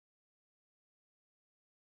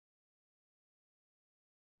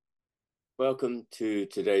Welcome to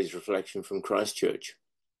today's reflection from Christchurch.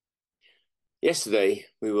 Yesterday,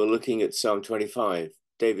 we were looking at Psalm 25,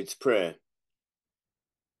 David's prayer,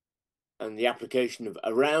 and the application of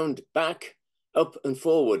around, back, up, and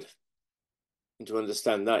forward. And to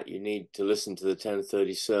understand that, you need to listen to the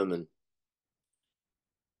 10:30 sermon.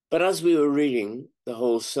 But as we were reading the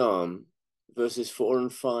whole psalm, verses 4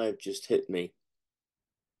 and 5 just hit me.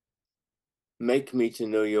 Make me to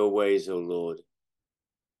know your ways, O Lord.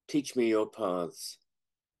 Teach me your paths.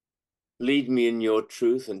 Lead me in your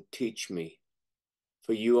truth and teach me,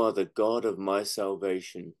 for you are the God of my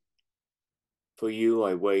salvation. For you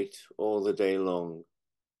I wait all the day long.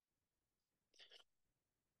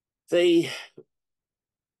 They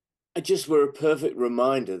just were a perfect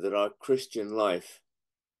reminder that our Christian life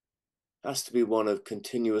has to be one of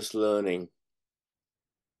continuous learning,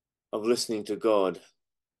 of listening to God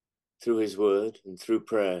through his word and through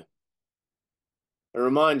prayer. A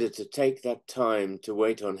reminder to take that time to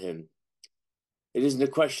wait on him. It isn't a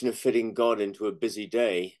question of fitting God into a busy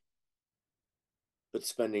day, but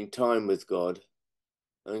spending time with God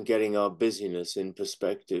and getting our busyness in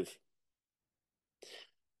perspective.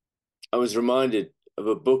 I was reminded of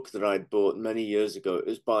a book that I'd bought many years ago. It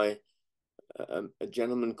was by a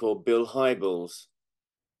gentleman called Bill Hybels,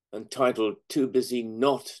 entitled Too Busy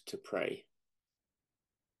Not to Pray.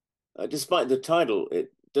 Despite the title,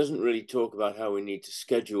 it doesn't really talk about how we need to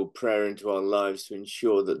schedule prayer into our lives to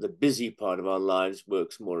ensure that the busy part of our lives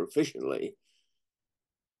works more efficiently.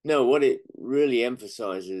 No, what it really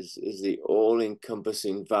emphasizes is the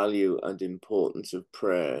all-encompassing value and importance of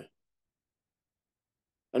prayer.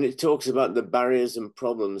 And it talks about the barriers and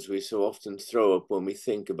problems we so often throw up when we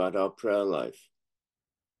think about our prayer life.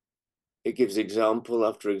 It gives example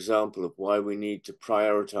after example of why we need to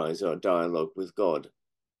prioritize our dialogue with God,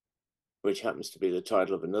 which happens to be the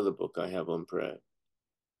title of another book I have on prayer.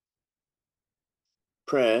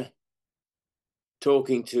 Prayer,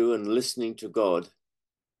 talking to and listening to God,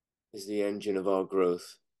 is the engine of our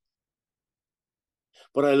growth.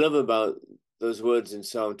 What I love about those words in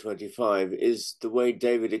Psalm 25 is the way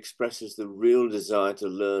David expresses the real desire to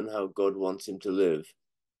learn how God wants him to live.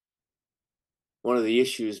 One of the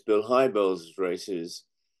issues Bill Hybels raises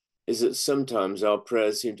is that sometimes our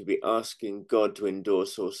prayers seem to be asking God to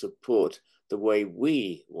endorse or support the way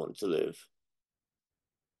we want to live.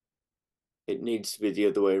 It needs to be the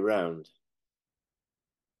other way around.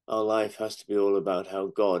 Our life has to be all about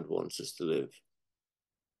how God wants us to live.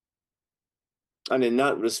 And in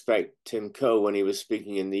that respect, Tim Coe, when he was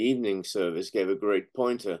speaking in the evening service, gave a great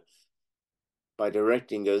pointer by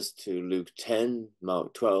directing us to Luke 10,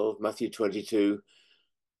 Mark 12, Matthew 22,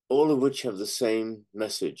 all of which have the same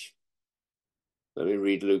message. Let me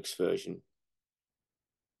read Luke's version.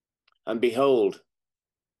 And behold,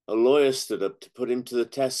 a lawyer stood up to put him to the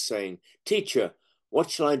test, saying, Teacher,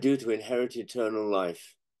 what shall I do to inherit eternal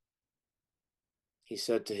life? He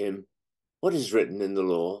said to him, What is written in the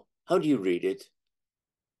law? How do you read it?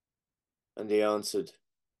 And he answered,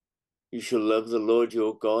 You shall love the Lord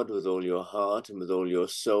your God with all your heart and with all your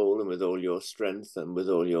soul and with all your strength and with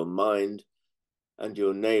all your mind, and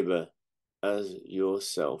your neighbor as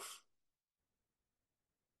yourself.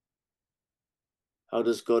 How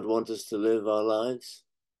does God want us to live our lives?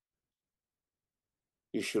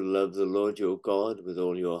 You shall love the Lord your God with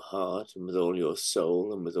all your heart and with all your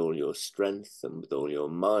soul and with all your strength and with all your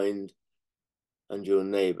mind, and your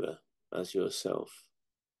neighbor as yourself.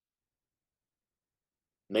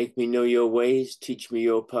 Make me know your ways, teach me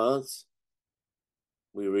your paths.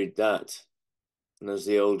 We read that, and as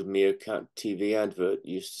the old Meerkat TV advert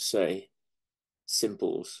used to say,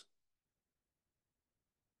 simples.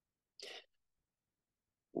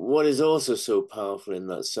 What is also so powerful in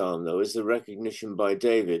that psalm, though, is the recognition by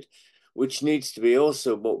David, which needs to be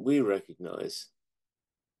also what we recognize,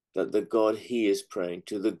 that the God he is praying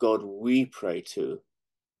to, the God we pray to,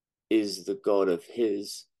 is the God of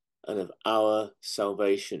his and of our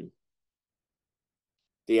salvation.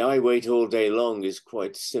 The I wait all day long is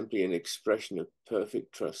quite simply an expression of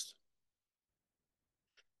perfect trust.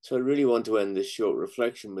 So I really want to end this short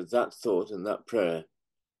reflection with that thought and that prayer,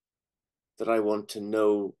 that I want to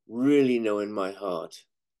know, really know in my heart,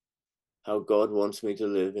 how God wants me to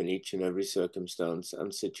live in each and every circumstance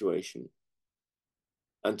and situation,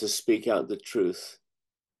 and to speak out the truth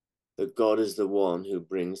that God is the one who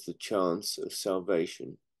brings the chance of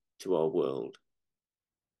salvation to our world.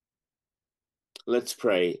 Let's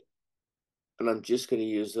pray, and I'm just going to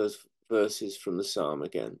use those verses from the psalm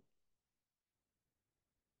again.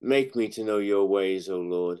 Make me to know your ways, O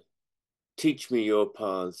Lord. Teach me your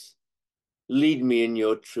paths. Lead me in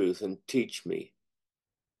your truth and teach me,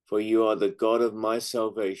 for you are the God of my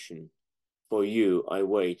salvation. For you I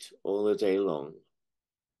wait all the day long.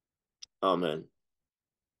 Amen.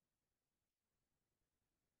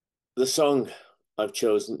 The song I've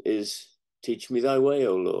chosen is Teach Me Thy Way,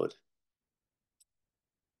 O Lord.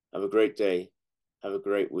 Have a great day. Have a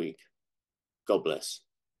great week. God bless.